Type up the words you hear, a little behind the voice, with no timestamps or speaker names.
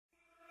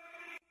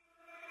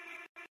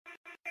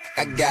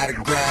I gotta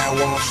grind,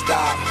 won't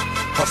stop,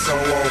 hustle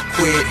won't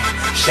quit,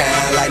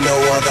 shine like no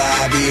other.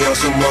 I be on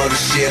some other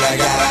shit. I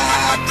got a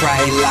high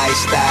price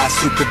lifestyle,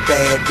 super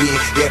bad bitch.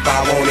 If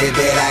I want it,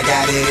 bet I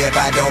got it. If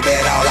I don't,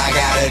 bet all I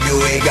gotta do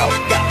is go.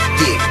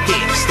 Get,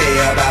 stay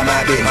about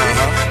my business.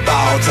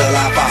 Ball till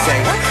I fall,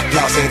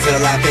 floss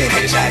until I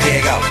finish.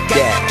 Here go,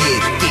 get,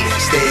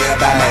 stay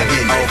about my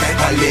business.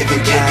 I live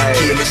in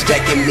Killer,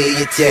 stacking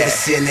million to the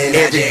ceiling.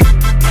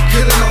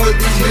 Killing all of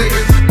these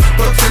niggas,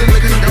 bucks in the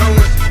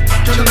condolence.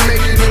 Tryna make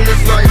it in this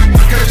life,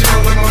 catching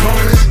all of my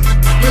moments.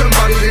 Putting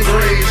bodies in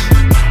graves,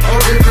 all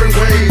different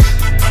ways.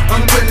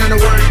 I'm putting in the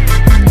work,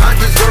 I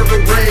deserve a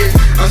raise.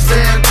 I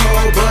stand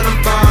tall, but I'm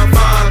 5'5".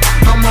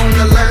 I'm on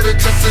the ladder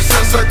to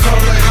success, I call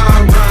it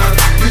high rise.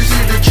 You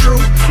see the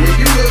truth when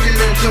you looking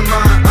into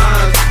my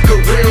eyes.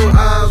 Cause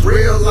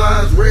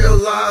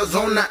real eyes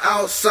on the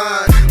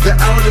outside. The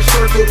outer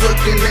circle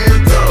looking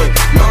in though.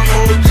 My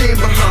whole team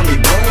behind me,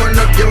 blowing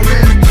up your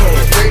mental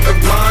state of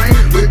mind.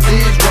 With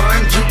these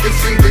rhymes, you can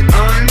see that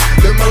I'm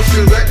the most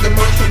select, the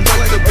most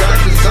impressive by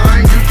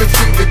design. You can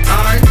see that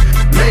I'm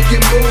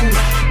making moves,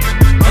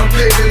 I'm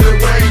paving the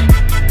way.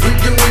 We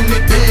doing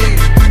it big,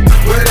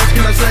 what else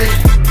can I say?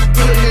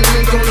 Putting it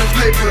ink on this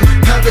paper,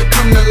 have it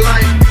come to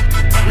life.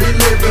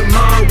 Reliving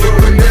my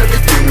world and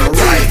everything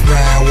alright.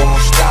 Grind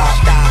won't stop,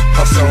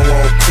 hustle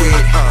won't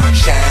quit,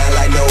 shine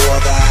like no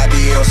other. I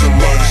be on some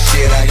other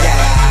shit. I got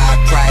a high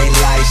price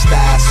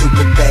lifestyle,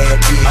 super bad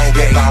bitch.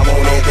 If I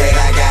want it, bet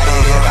I got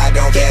it. If I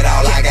don't, bet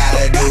all I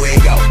gotta do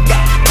is go.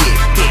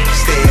 Get,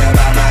 stay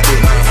about my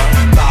business.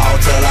 Ball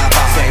till I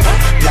fall,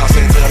 floss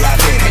until I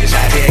finish.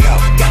 Here go,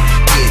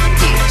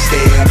 get,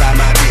 stay about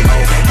my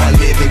business. I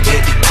live in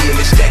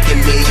Killer,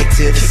 stacking million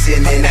to the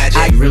ceiling.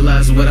 I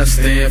realize what I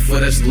stand for,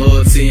 that's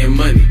loyalty and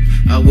money.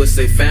 I would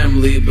say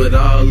family, but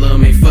all of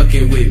them ain't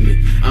fucking with me.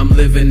 I'm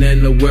living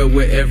in a world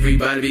where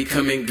everybody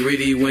becoming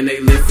greedy. When they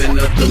lifting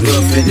up the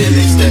rough and then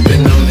they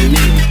stepping on the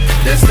knee.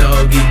 That's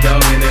dog eat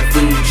dog in that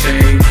food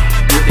chain.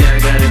 With that I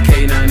gotta